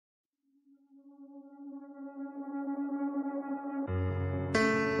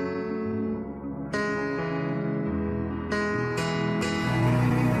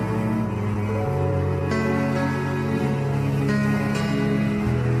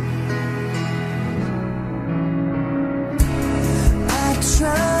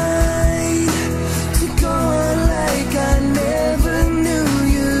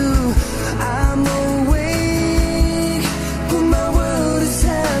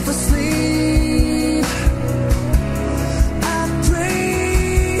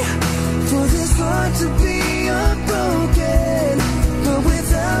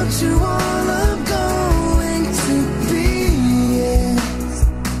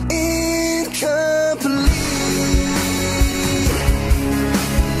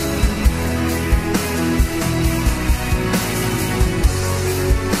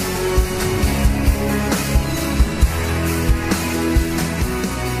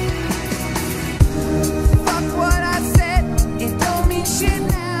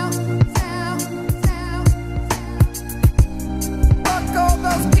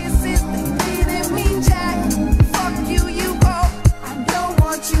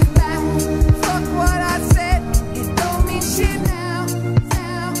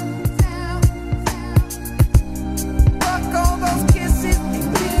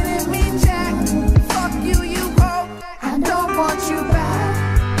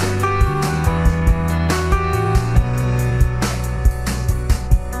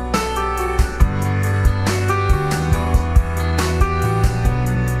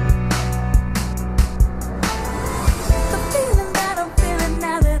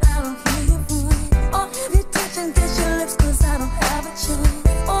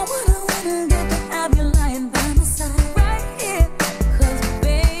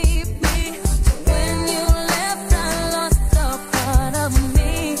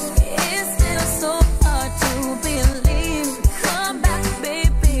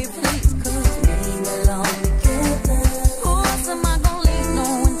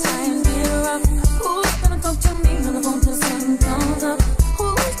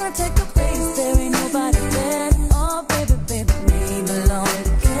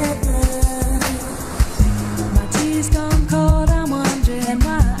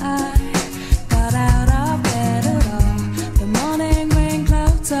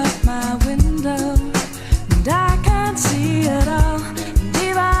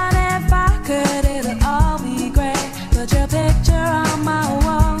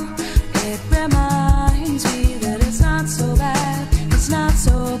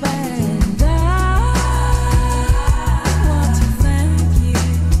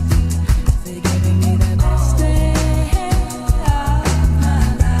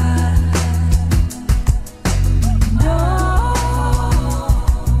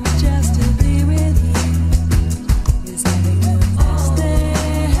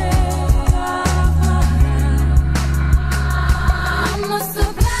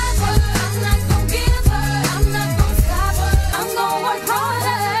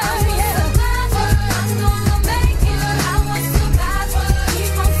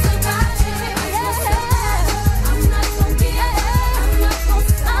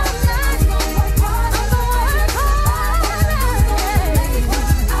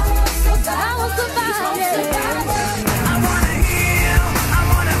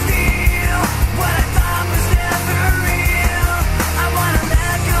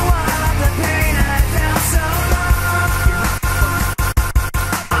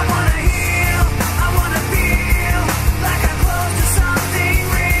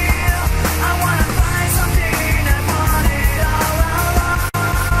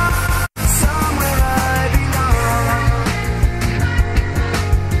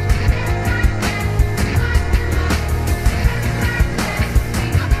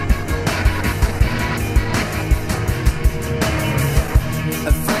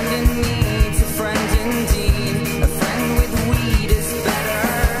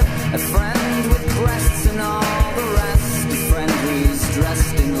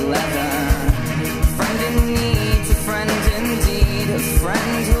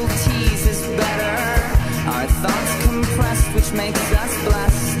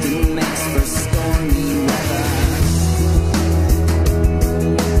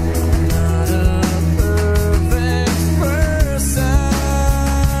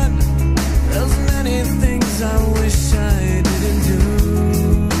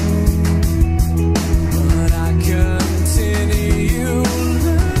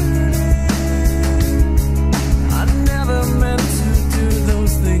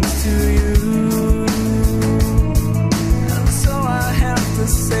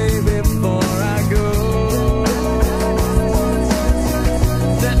say before I go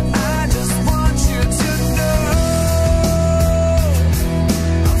that I just want you to know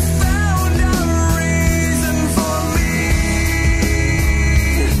I found a reason for me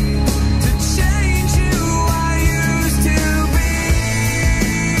to change who I used to be,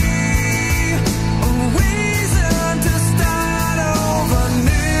 a reason to start over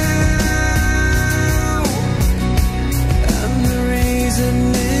new, and the reason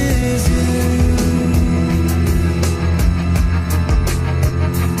is you.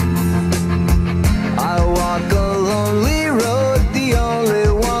 I walk a lonely road, the only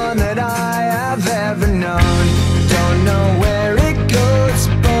one that I have ever known. Don't know where it goes,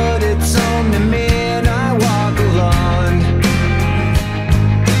 but it's home to me, and I walk alone.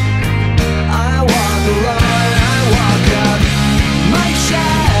 I walk alone, I walk up. My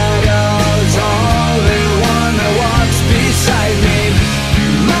shadow's only one that walks beside me.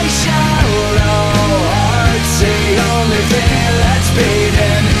 My shallow heart's the only thing that's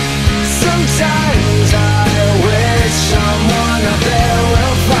beating. Sometimes I wish someone up there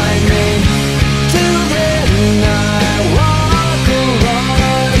will find me. Till then I walk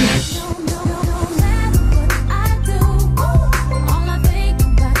alone. No matter what I do, all I think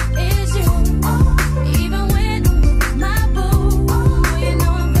about is you. Even when I'm with my boo, you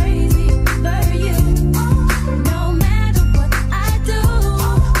know I'm crazy for you. No matter what I do,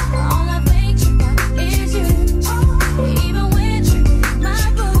 all I think about is you. Even when you're with my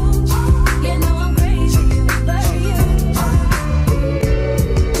boo, you know I'm crazy for you.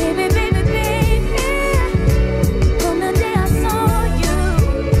 Baby, baby, baby, from the day I saw you,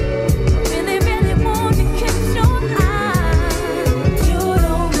 I really, really want to kiss your eyes. You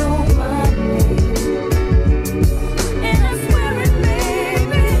don't know my name, and I swear it,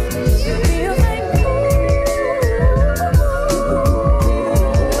 baby, you feel like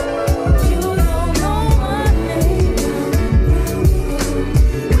you don't know my name.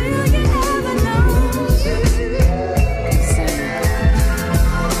 Will you ever know? He don't even know what he's doing.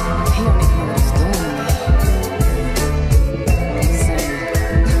 He don't even know what he's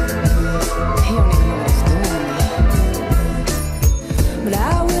doing. But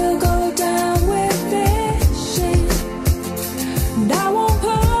I will go down with fishing, and I won't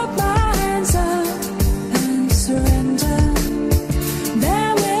put my hands up and surrender.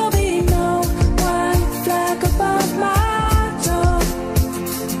 There will be no white flag above my door.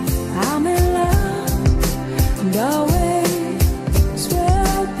 I'm in love, and always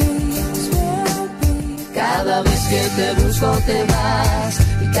will be, will be. Cada vez que te busco te vas,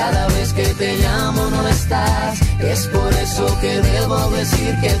 y cada vez que te llamo no estás. Es por eso que debo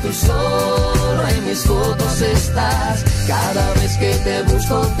decir que tú solo en mis fotos estás. Cada vez que te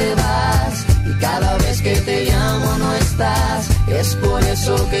busco te vas, y cada vez que te llamo no estás. Es por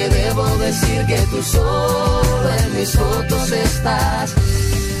eso que debo decir que tú solo en mis fotos estás.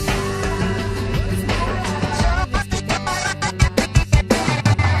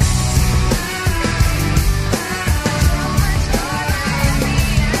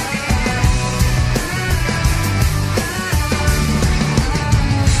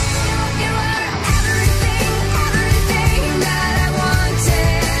 You were everything that I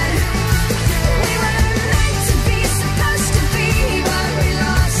wanted. We were meant to be, supposed to be, but we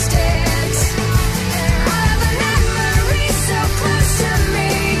lost it. All of the memories so close to me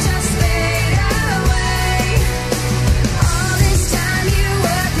just fade away. All this time you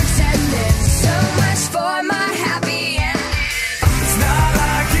were pretending, so much for my happy ending. It's not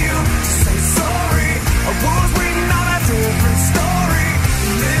like you to say sorry. I was waiting on a different story.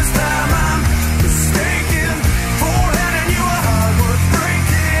 This time I'm mistaken for handing you a heart worth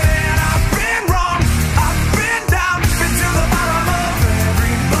breaking. And I've been wrong, I've been down, been to the bottom of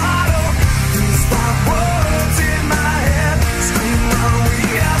every bottle. These five words in my head scream out we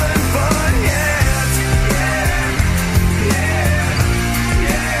haven't fun yet.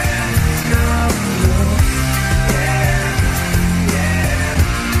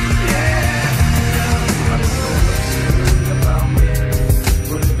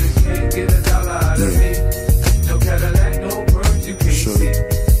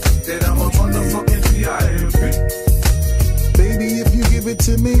 Baby, if you give it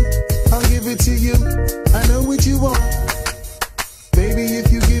to me, I'll give it to you. I know what you want. Baby,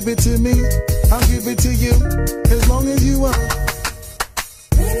 if you give it to me, I'll give it to you. As long as you want.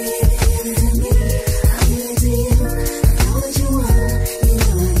 Baby, if you give it to me, I'll give it to you. I know what you want, you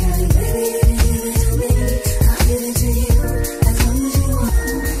know I got it. Baby, if you give it to me, I'll give it to you. As long as you want.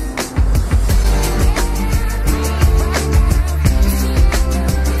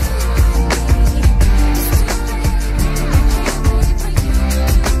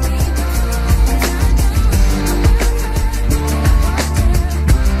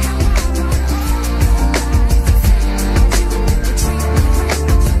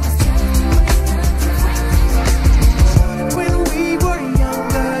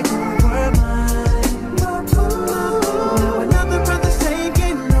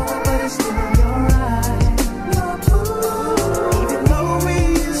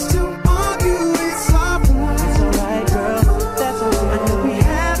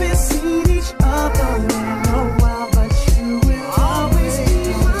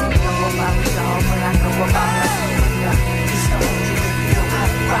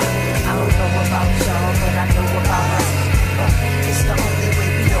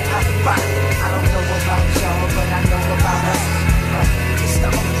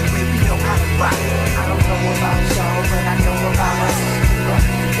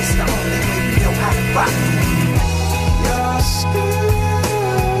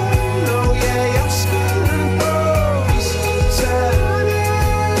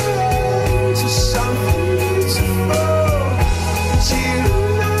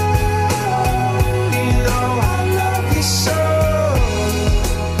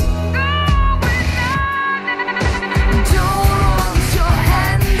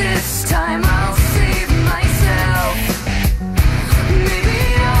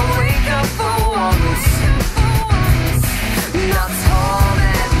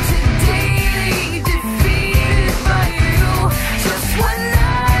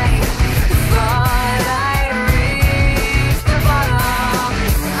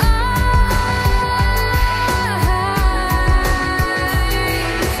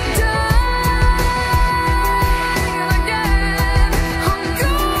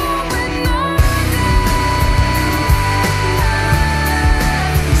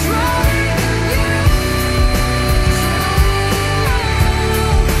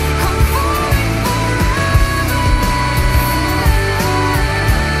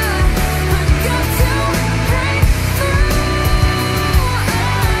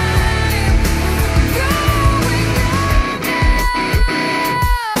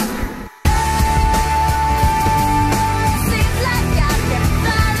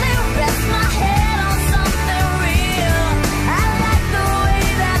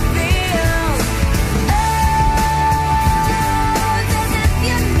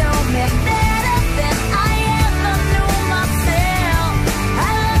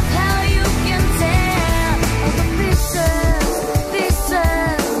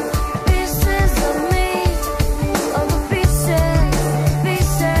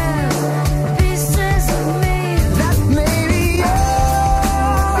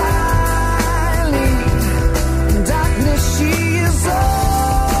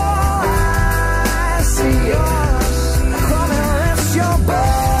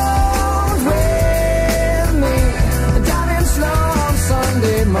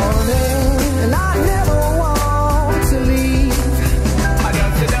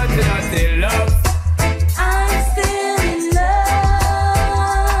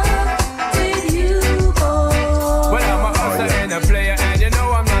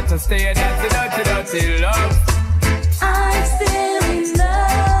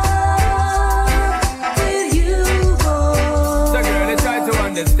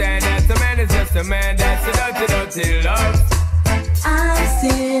 understand that a man is just a man. That's a dirty, dirty love. I'm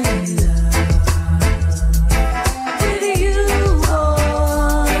still in love with you,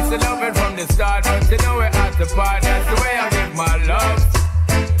 oh. That's the loving from the start, but you know we're at the part. That's the way I give my love.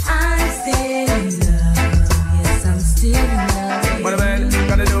 I'm still in love, yes, I'm still in love. What a man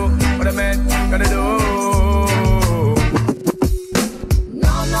gonna do, what a man gonna do.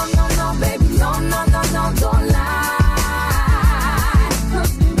 No, no, no, no, baby, no, no, no, no, don't lie.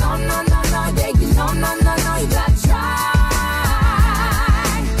 No, no, no, no, baby, no, no, no, no, you gotta try.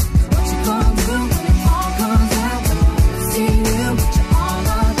 What you gonna do when it all comes out? See you, what you all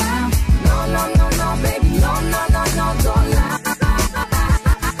about. No, no, no, no, baby, no, no, no, no, don't lie.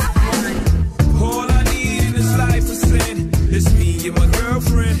 All I need in this life is sin. It's me and my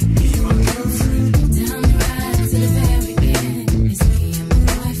girlfriend. Me and my girlfriend. Down the ride to the very end. It's me and my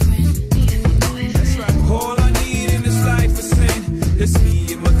boyfriend. Me and my boyfriend. That's right. All I need in this life is sin. It's me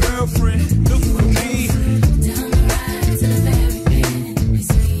and my girlfriend. Look for me. Down the ride to the very end. It's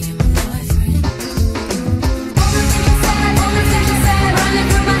me and my boyfriend. All the things you said, running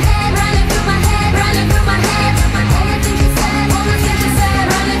through my head, running through my head, running through my head. All the things you said,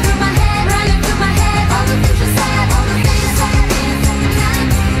 running through my head, running through my head. All the things you said, all the things you said.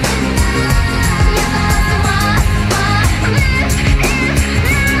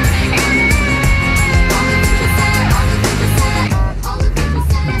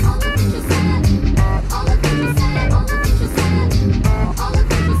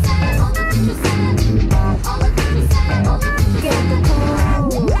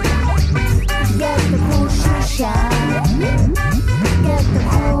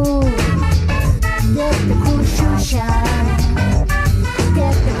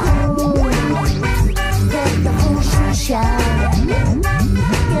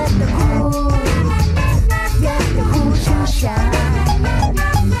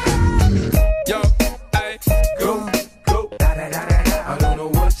 Yo, ay, go, go, da da da da da. I don't know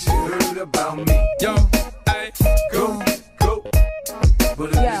what you heard about me. Yo, ay, go, go. But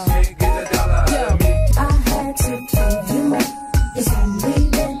if this can't get $1 out of me, I had to give you more. It's only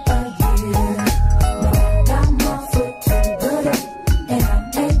been a year. But I got my foot to the door, and I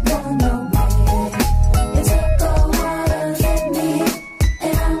ain't going nowhere. It took a while to get me,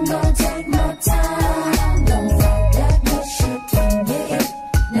 and I'm gonna take my time. Don't let that bullshit bring me in.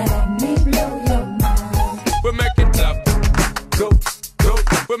 Now let me blow your mind. we're making love. Go, go,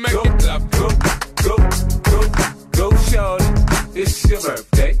 we're making love. Go, go, go, go, shorty. It's your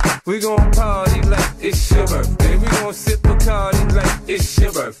birthday. We gon' party like it's your birthday. We gon' sip Bacardi like it's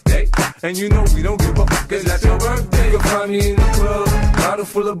your birthday. And you know we don't give up, cause that's your birthday. You'll find me in the club, bottle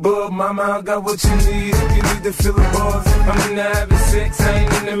full of bub. Mama, I got what you need if you need to feel the buzz. I'm into having sex, I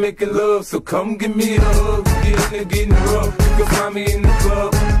ain't into making love. So come give me a hug, get into getting rough. You can find me in the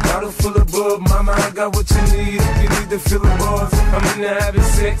club, bottle full of bub. Mama, I got what you need if you need to feel the buzz. I'm into having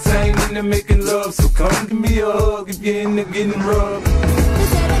sex, I ain't into making love. So come give me a hug if you're into getting rough.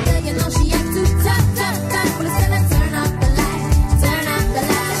 You know she acts too tough, tough, tough. But it's gonna turn off the light, turn off the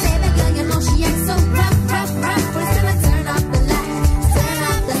light. Baby girl, you know she acts so rough, rough, rough. But it's gonna turn off the light, turn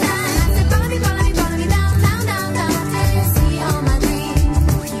off the light. I said, follow me, follow me, follow me down, down, down, down. Till you see all my dreams.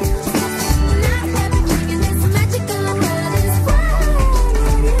 Not everything in this magical world is wild.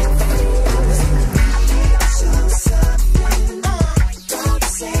 Don't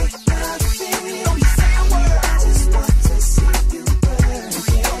say nothing. Don't say a word. I just want to see you burn.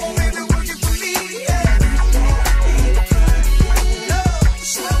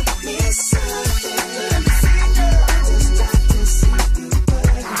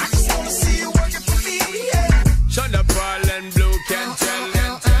 Shut up, Paul and Blue can tell.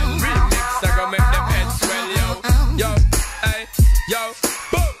 Remix, I gon' make them heads swell, yo. Yo, ay, yo,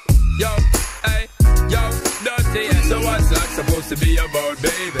 boom. Yo, ay, yo, dirty. Yeah, so what's that supposed to be about,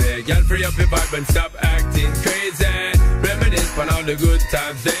 baby? Girl, free up your vibe and stop acting crazy. Reminisce on all the good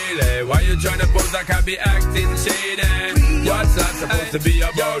times daily. Why you tryna pose like I be acting shady? What's that supposed to be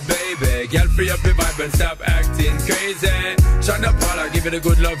about, baby? Girl, free up your vibe and stop acting crazy. Shut up, Paul, I give it a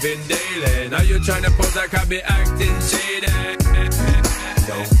good loving daily. Now you tryna pose like I be acting shady.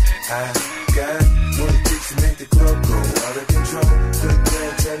 No, I got what it takes to make the club go out of control. Good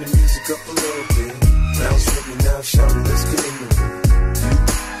plan, turn the music up a little bit. Bounce with me now, shout it, let's get into it.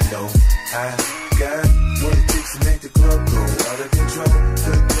 You know, I got what it takes to make the club go out of control.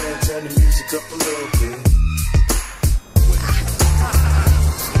 Good plan, turn the music up a little bit.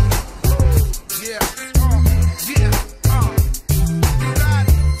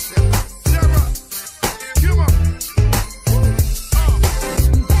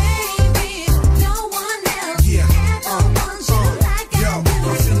 Baby, no one else ever wants you like I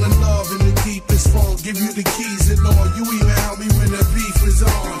do.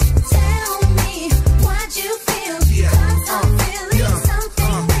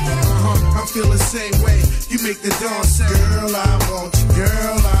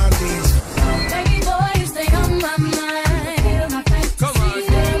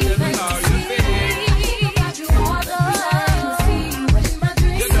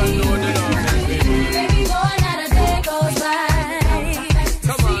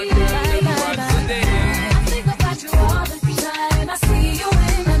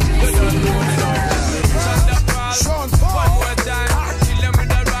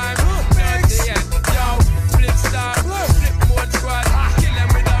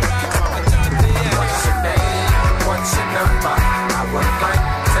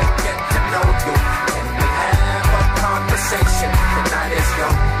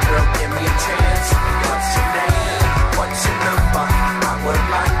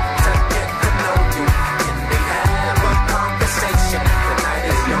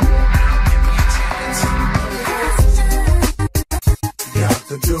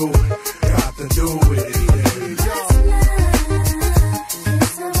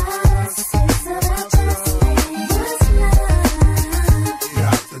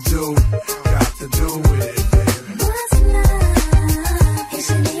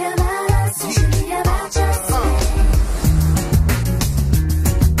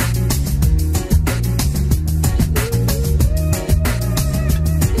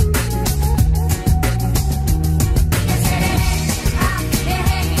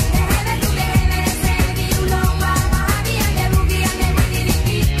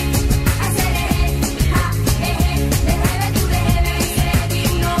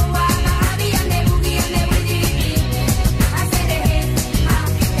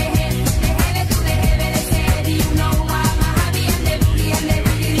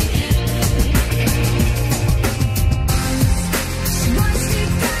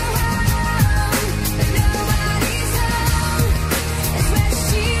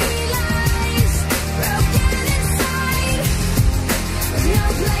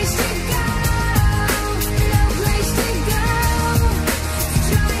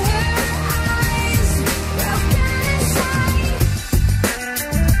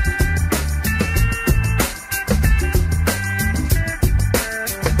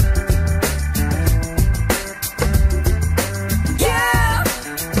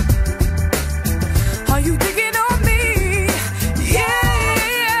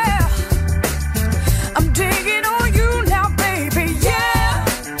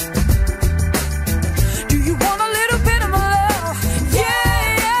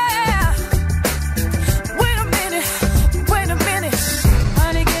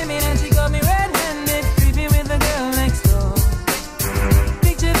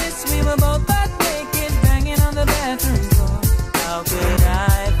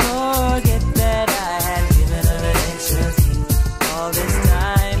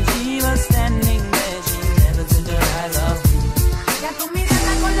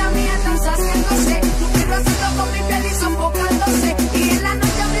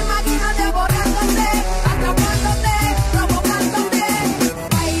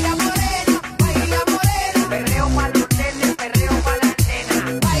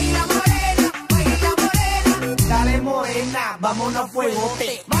 vámonos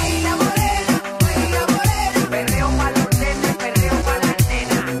fuegote. Baila morena, perreo pa' los nenes, perreo pa' las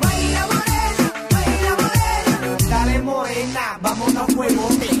nenas. Baila morena, Dale morena, vámonos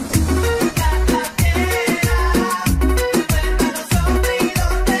fuegote.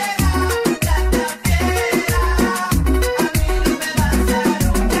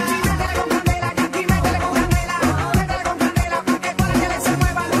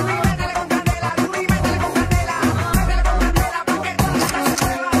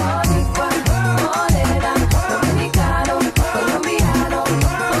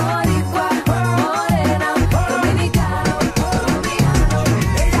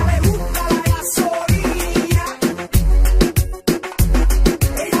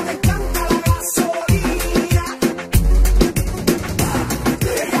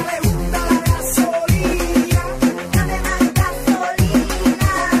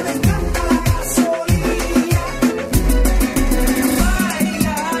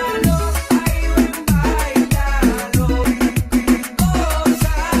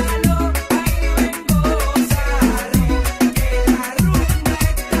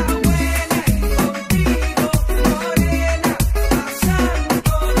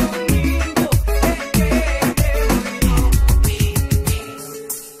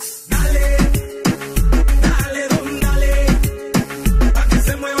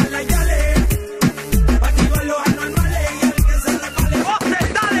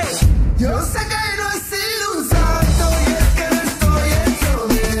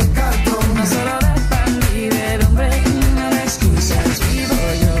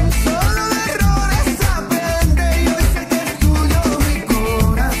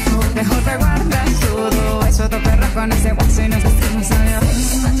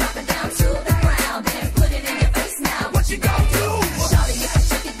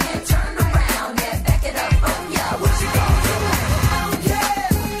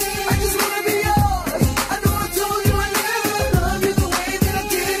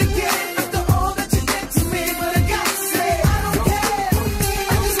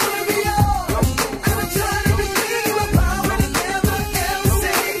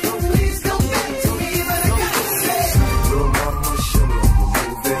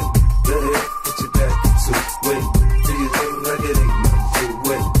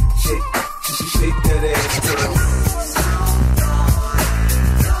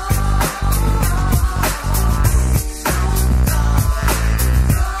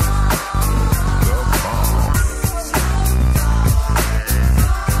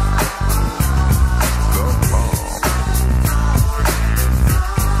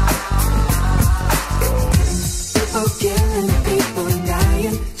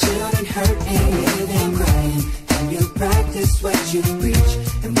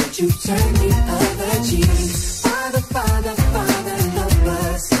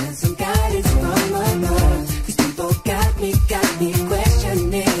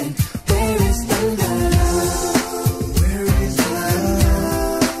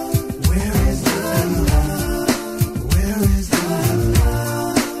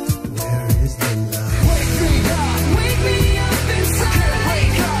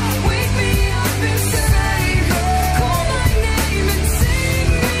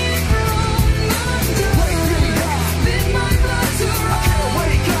 With my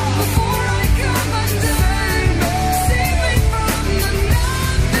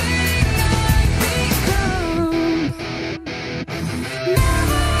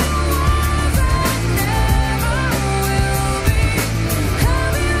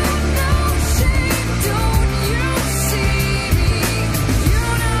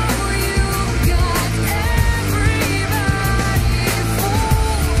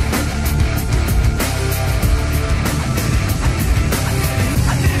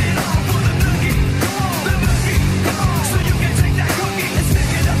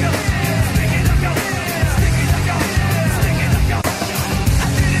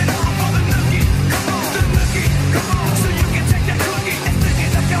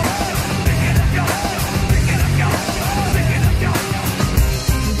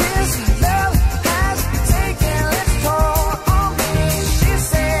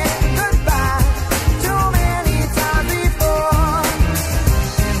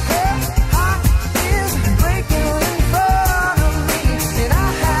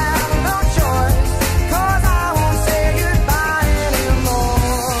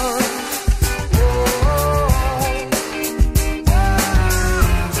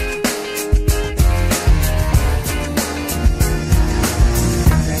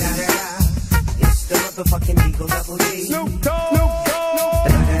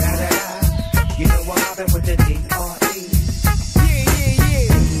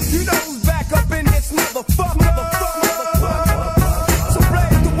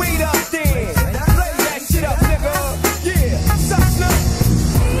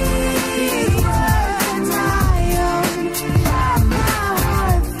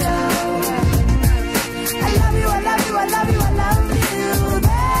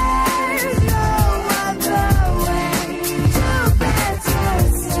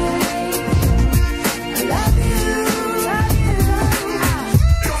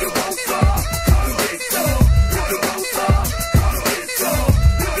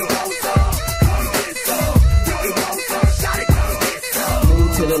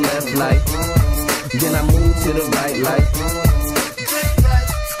to the left like, then I move to the right like,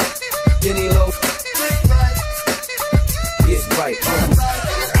 then he low, get right.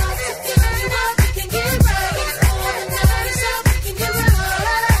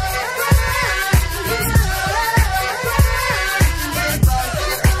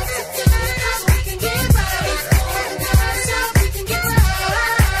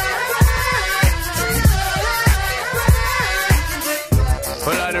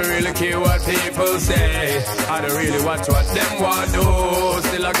 What people say, I don't really watch what them want do.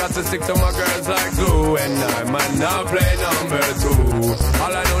 Still I got to stick to my girls like glue, and I might not play number 2.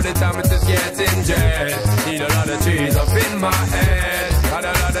 All I know the time is just getting jet. Need a lot of trees up in my head, got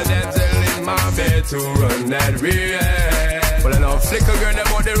a lot of dental in my bed to run that real. Well, I know flicker girl,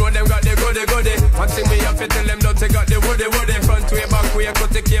 them on the road, them got the goody. One thing me have to tell them, don't take out the woody. Front way, back way, cut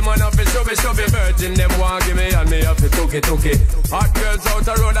the came on off it, shove it. Virgin, them want give me, and me have to took it. Hot girls out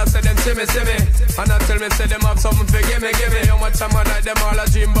the road, I say them see me. And I tell me, say them have something for give me. How much time I like them all, I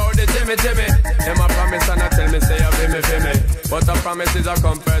dream about the Timmy. Them a promise, and I tell me, say you feel me. But a promise is a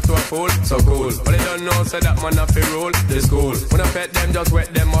compared to a fool, so cool. But they don't know, say that man have to rule the school. When I pet them, just wet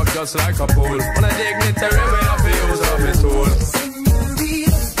them up just like a pool. When I dignitary, we have to use up my tool.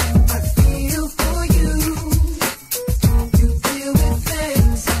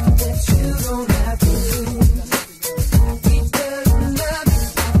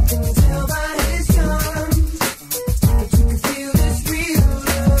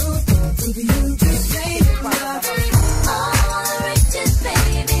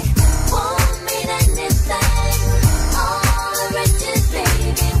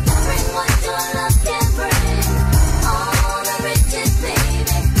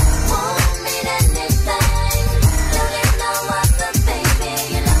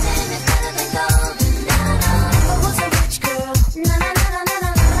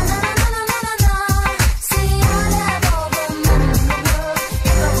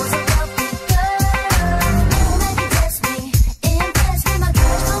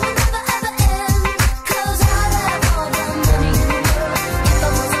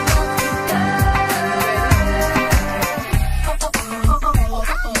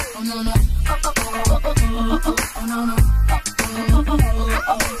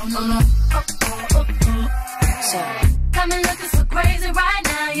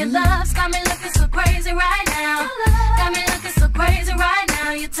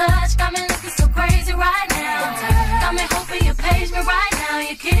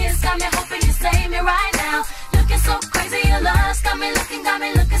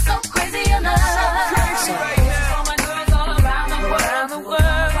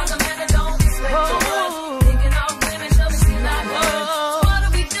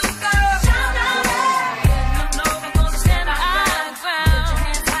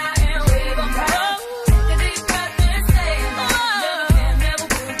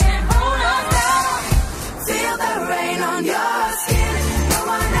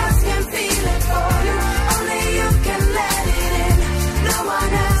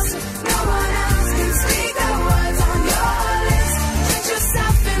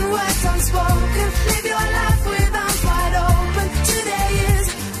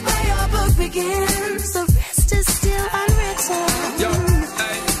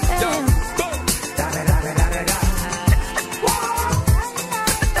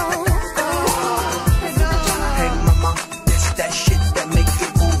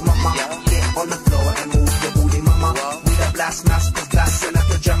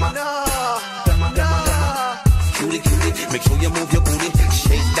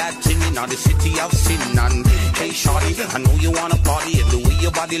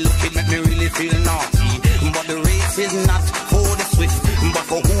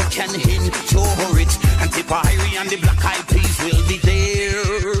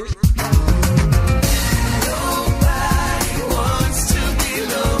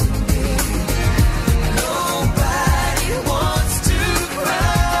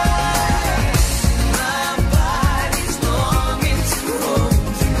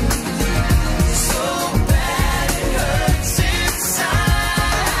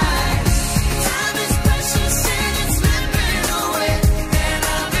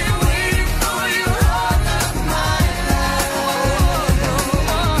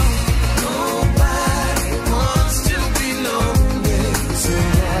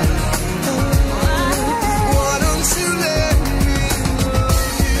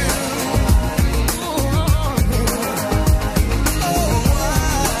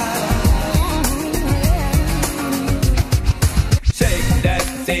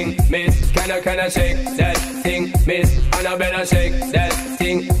 Can I shake that thing, miss? And I better shake that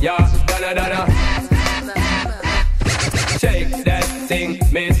thing, donna. Shake that thing,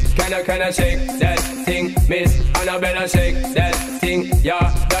 miss. Can I shake that thing, miss? And I better shake that thing,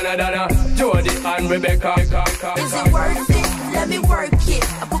 yeah. Donna, Jody and Rebecca. Is it worth it? Let me work it.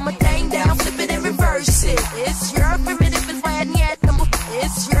 I put my thing down, flip it and reverse it. It's your primitive and why yet.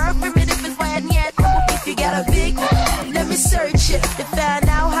 It's your primitive and why yet. If you got a big, let me search it to find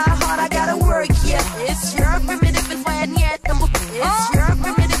out how hard I gotta work. Yeah, it's your primitive and why yet. It's your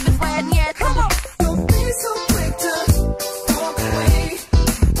primitive and why yet. Come on. Don't be so quick to walk away.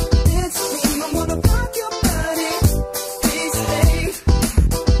 It's me. I wanna rock your body. Please stay.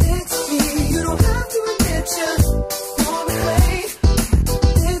 It's me. You don't have to admit you walk away.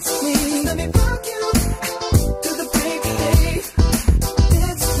 It's me. Let me rock you to the break of day.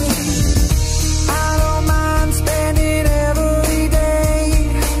 It's me. I don't mind spending every day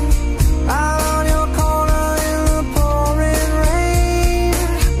out on your corner in the pouring rain.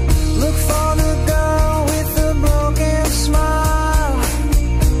 Look for the girl with the broken smile.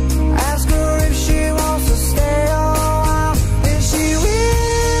 Ask her if she wants to stay a while. And she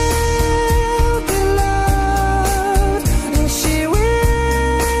will be loved. And she will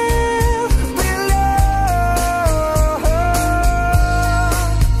be loved.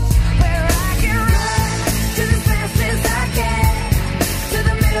 Where I can run to the fast as I can, to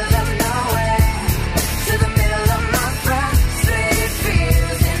the middle of nowhere, to the middle of my frustrated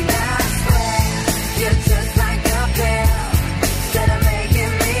fears, and I swear you're just like a pill. Instead of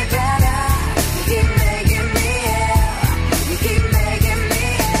making me better, you keep making me ill. You keep making me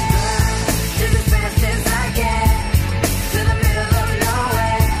ill. To the fast as I can, to the middle of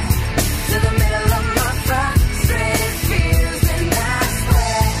nowhere, to the middle of my frustrated fears, and I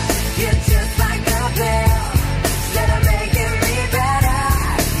swear you're just like a pill. Instead of making me better,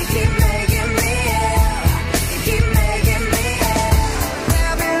 you keep making me ill. You keep making me ill.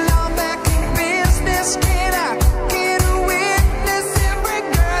 Now belong back in business, can I get a witness? Every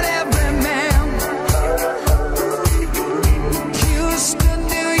girl, every man. Houston,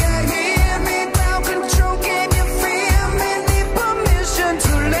 do you hear me? Ground control, can you feel me? Need permission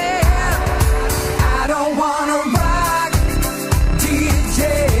to live. I don't wanna rock, DJ,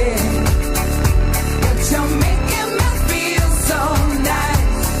 but you're making me feel so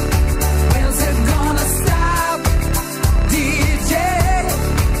nice. When's it gonna stop, DJ?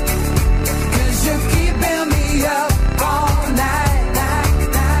 'Cause you're keeping me up all night, night,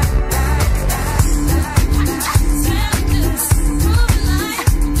 night,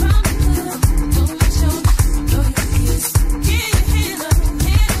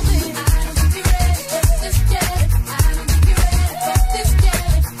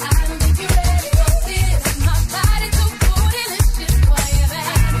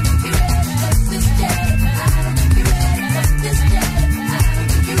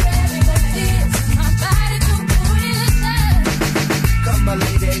 Come my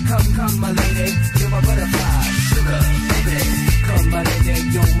lady, come my lady, you're my butterfly, sugar, baby. Come my lady,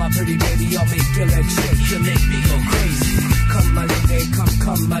 you're my pretty baby, I'll make your legs shake, you make me go crazy. Come my lady,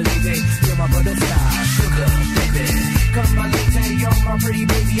 come my lady, you're my butterfly, sugar, baby. Come my lady, you're my pretty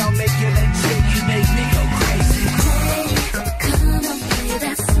baby, I'll make your legs shake, you make me go crazy. Come on, play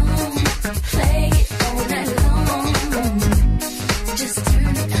that song, play it all night long. Just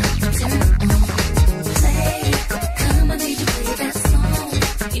turn it up, turn it on. Play it, come on, need you play that song.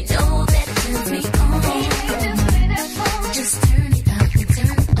 You know that it turns me on. Just turn it up and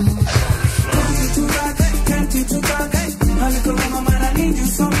turn it on. Tempted to rock, a little woman, man, I need you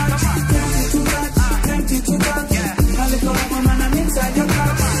so much. Tempted to rock, a little woman, man, I'm inside your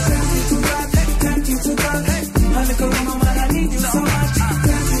car. Tempted to rock, a little woman, man, I need you so much.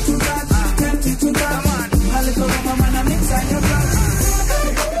 Tempted to rock, a little woman, man, I'm inside your car.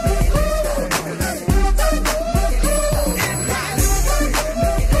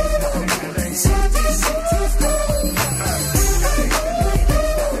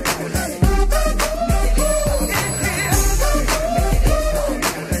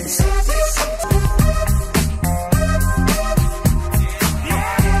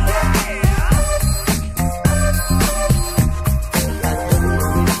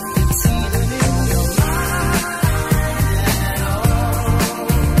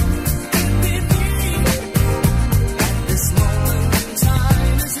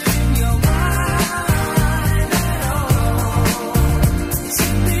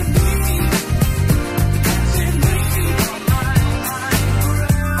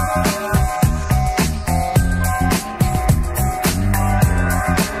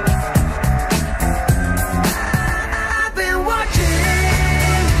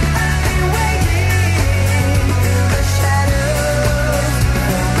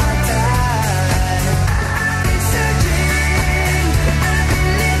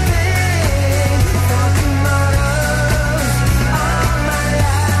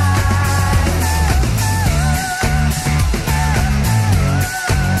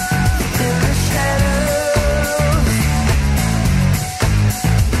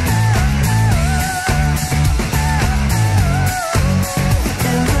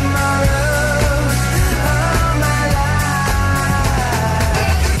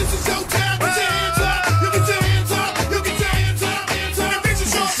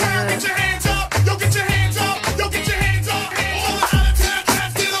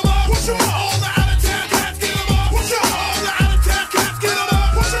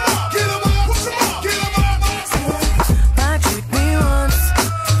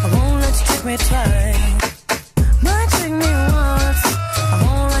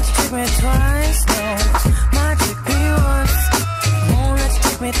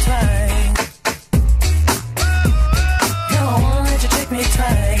 twice. Girl, I wanna let you take me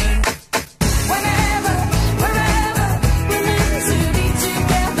twice. Whenever, wherever we're meant to be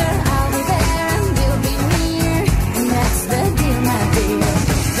together, I'll be there and you'll be near, and that's the deal, my dear.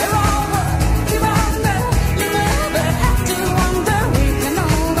 They're over, you're under, you never have to wonder. We can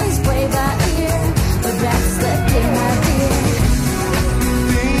always play by ear, but that's the deal, my dear.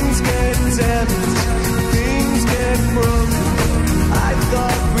 Things get damaged, things get broken. I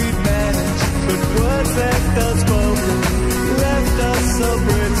thought we'd manage, but words left us broken, left us so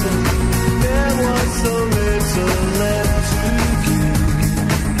brittle. There was so little left to give.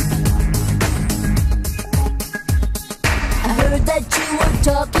 I heard that you were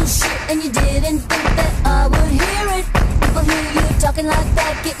talking shit and you didn't think that I would hear it. If I hear you talking like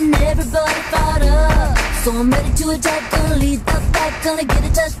that, getting everybody fired up. So I'm ready to attack, gonna lead the pack, gonna get a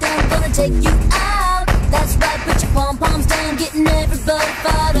touchdown, gonna take you out. That's right, put your pom-poms down, getting everybody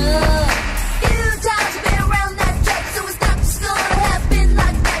fired up. Few times you've been around that track, so it's not just gonna happen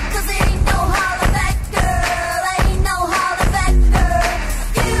like that, 'cause there ain't no holler back, girl, ain't no holler back, girl.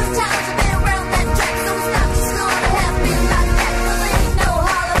 Few times you've been around that track, so it's not just gonna happen like that, 'cause there ain't no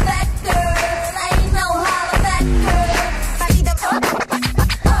holler back, girl, ain't no holler back, girl.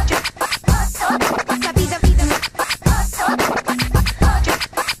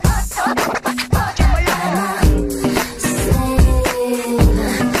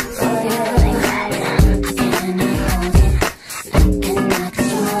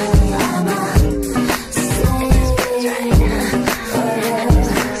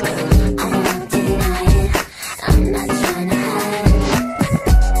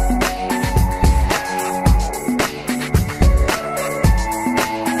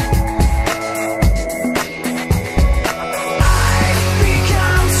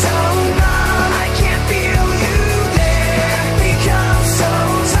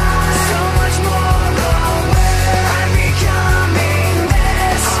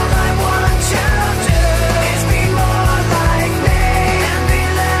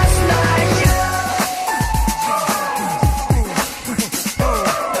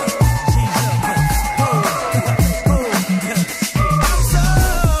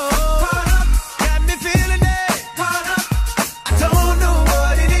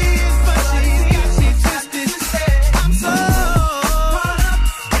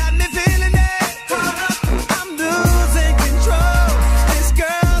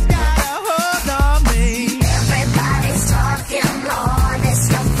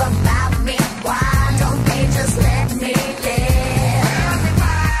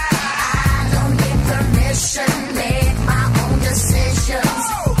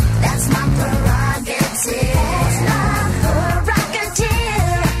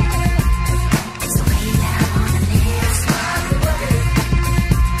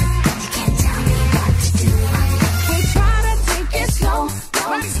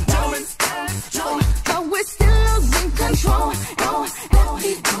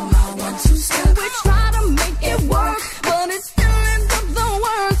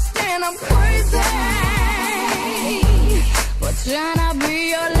 Tryna be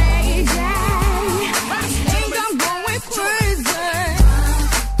your lady. Think I'm going crazy.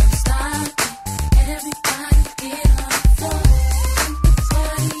 Stop. Everybody get on the floor.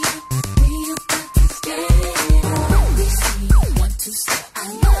 Party up. We about to get on. We see 1, 2 step. I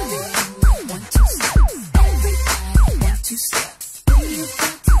love it. 1, 2 step. Everybody 1, 2 step. We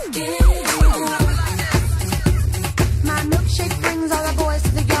about to get on. My milkshake brings all the boys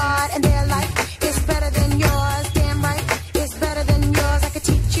to the yard, and they're like, it's better than yours. Damn right, it's better than yours. I could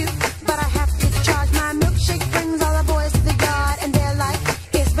teach you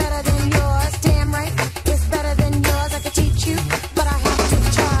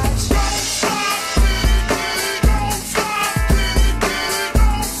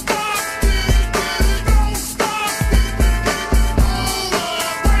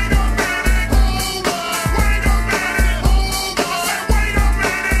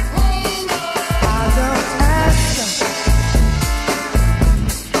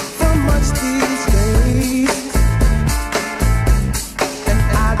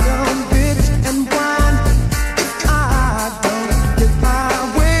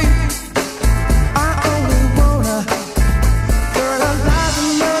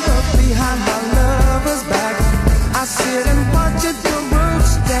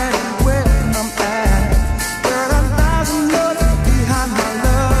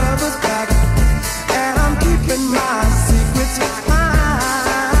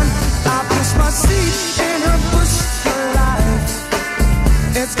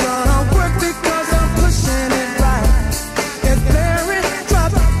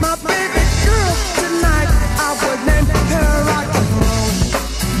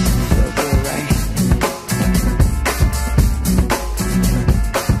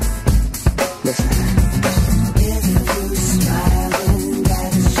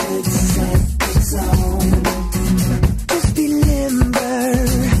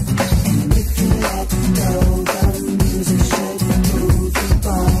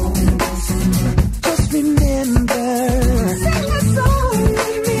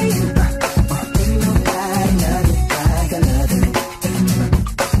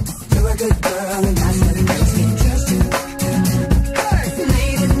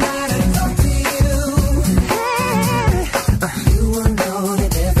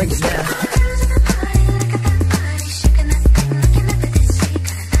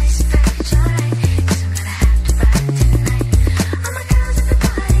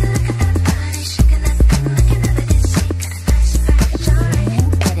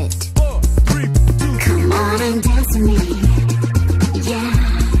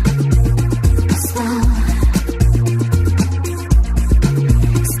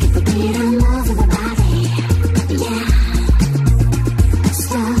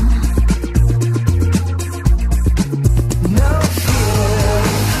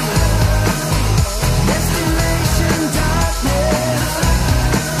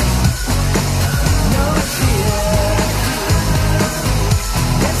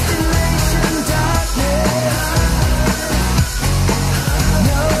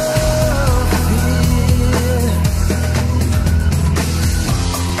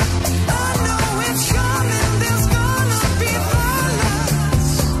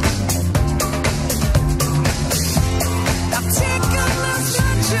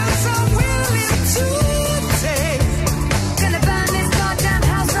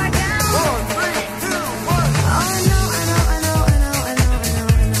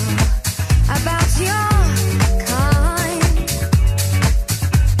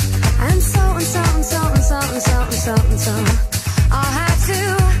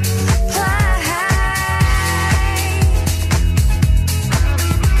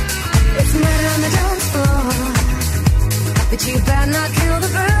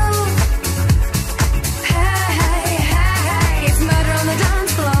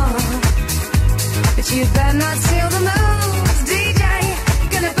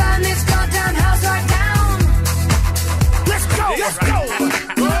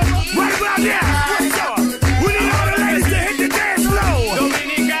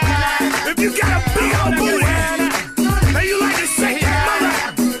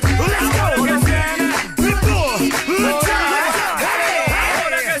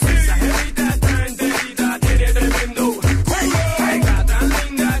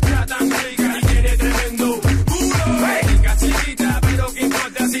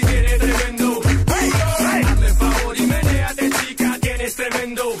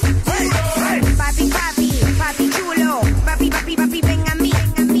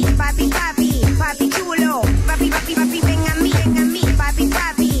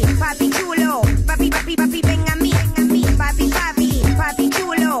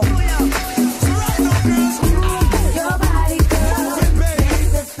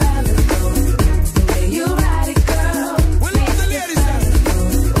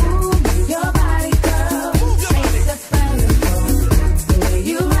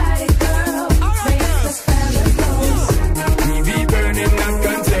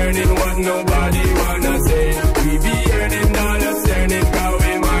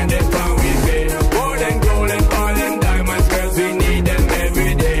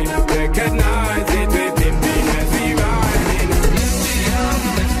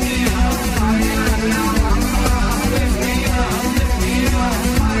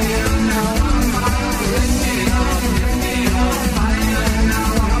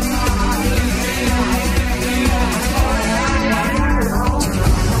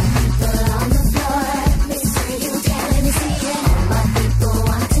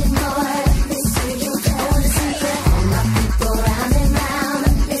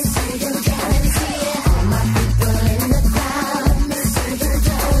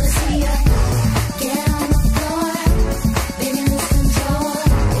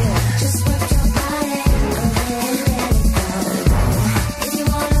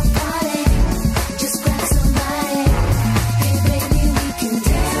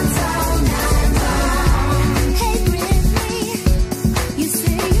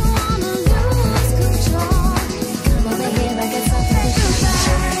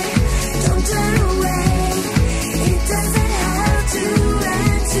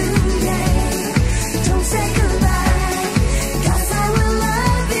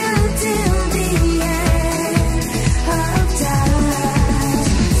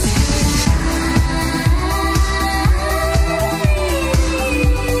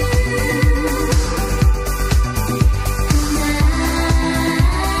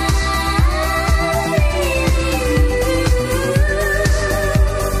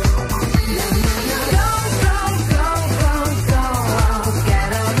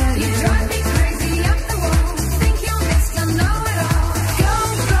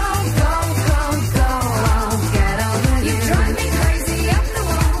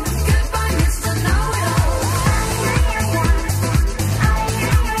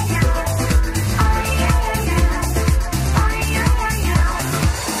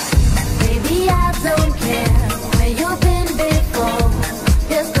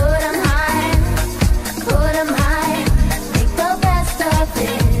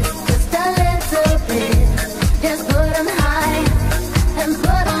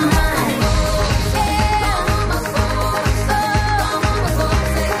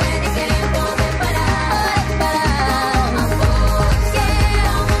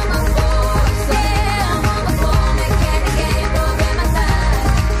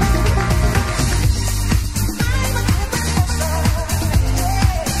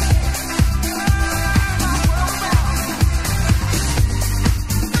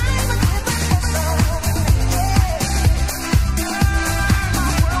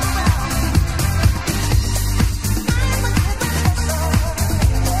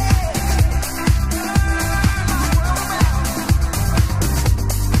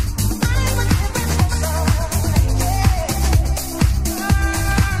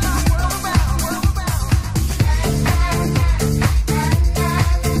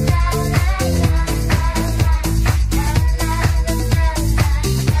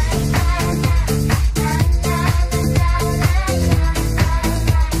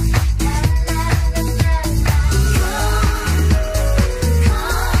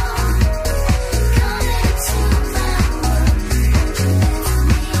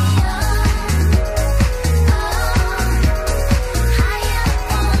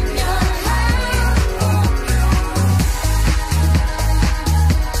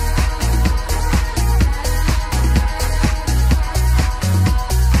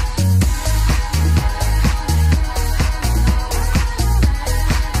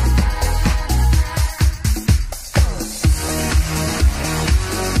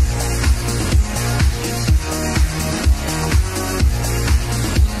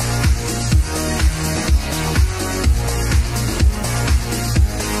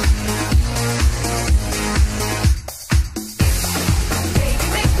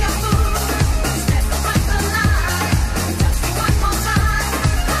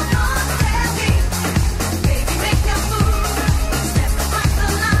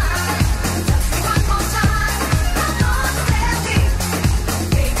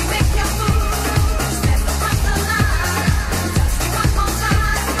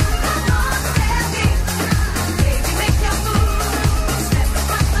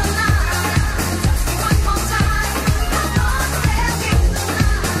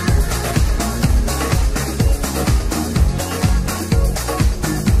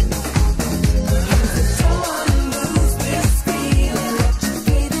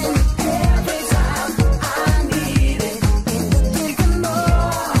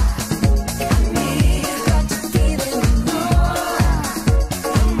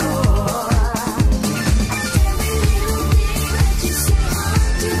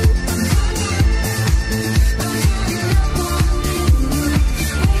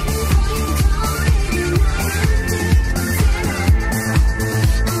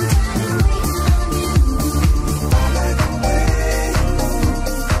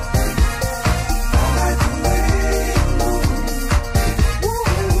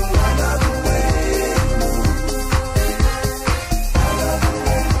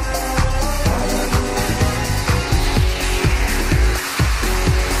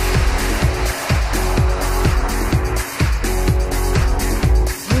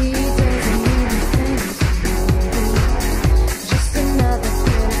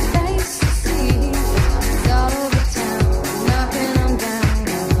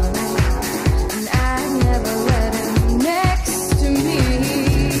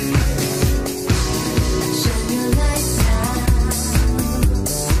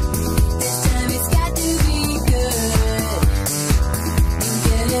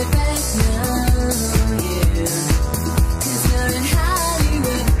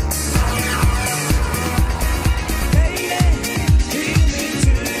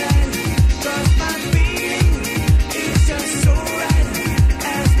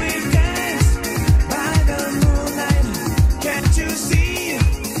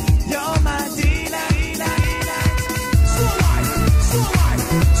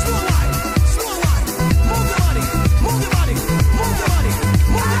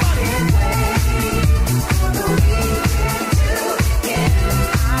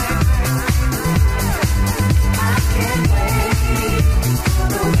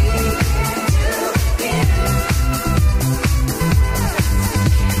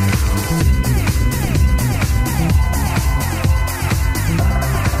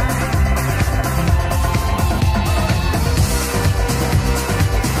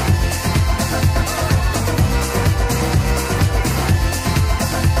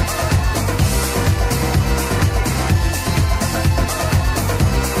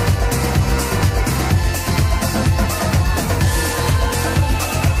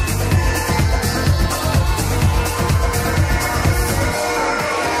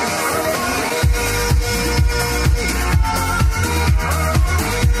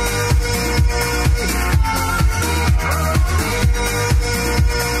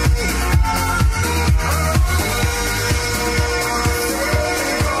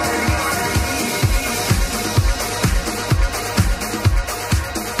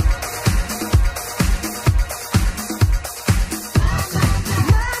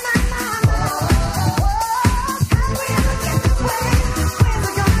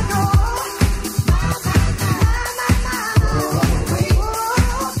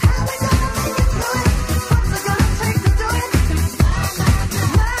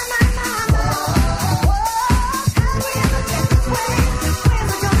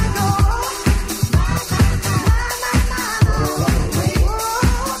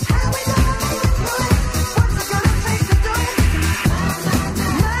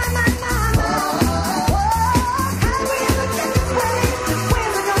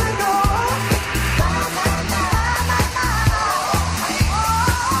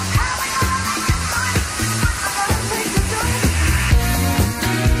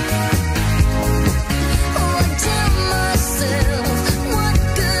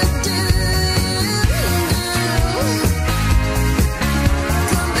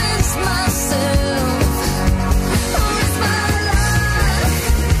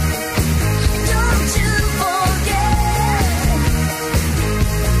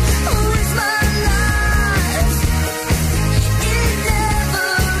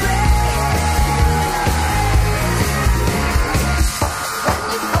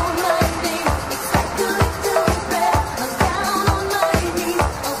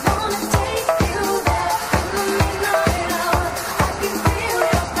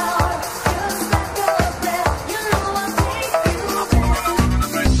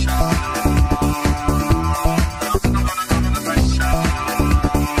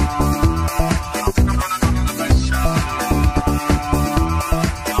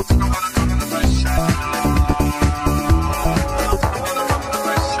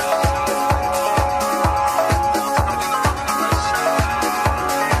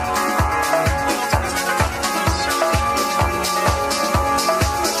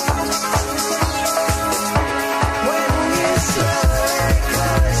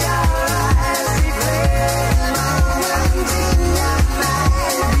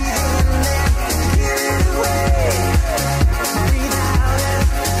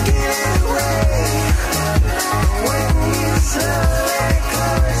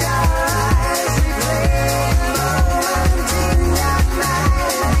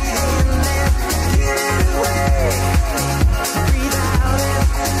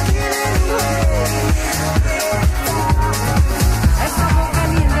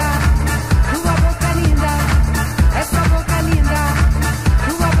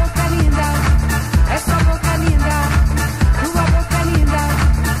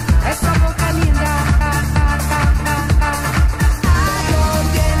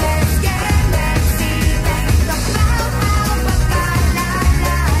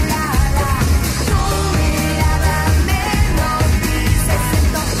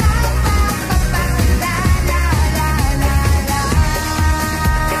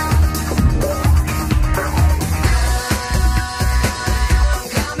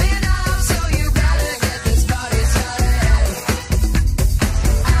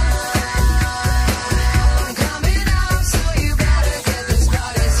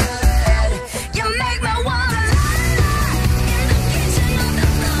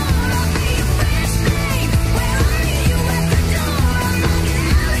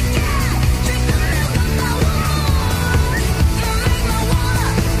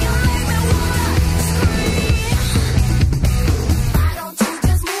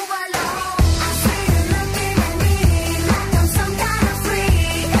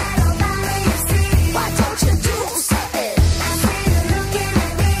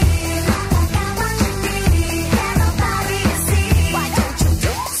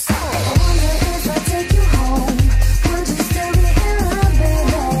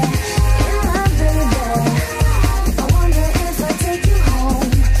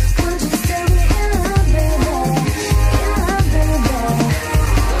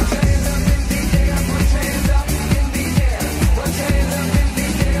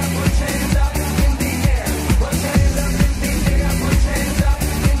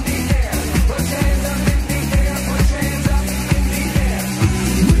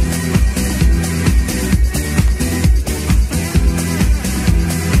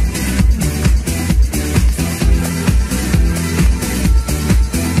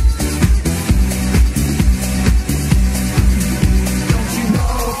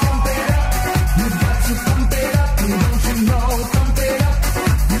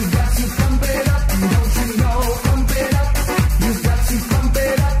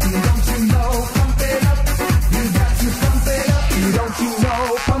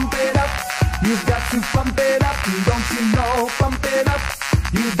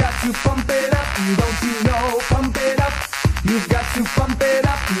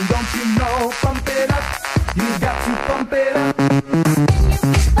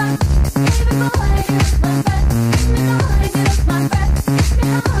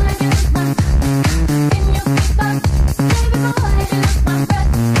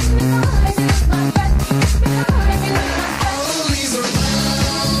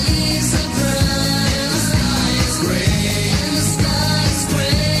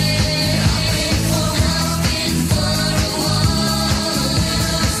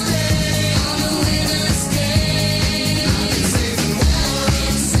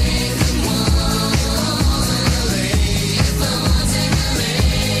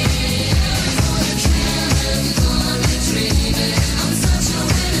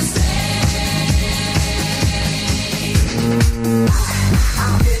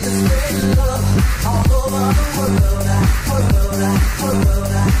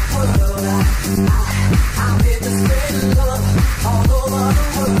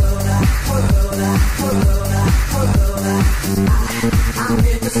I'm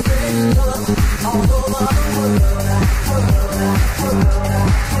here to spread love all over the world.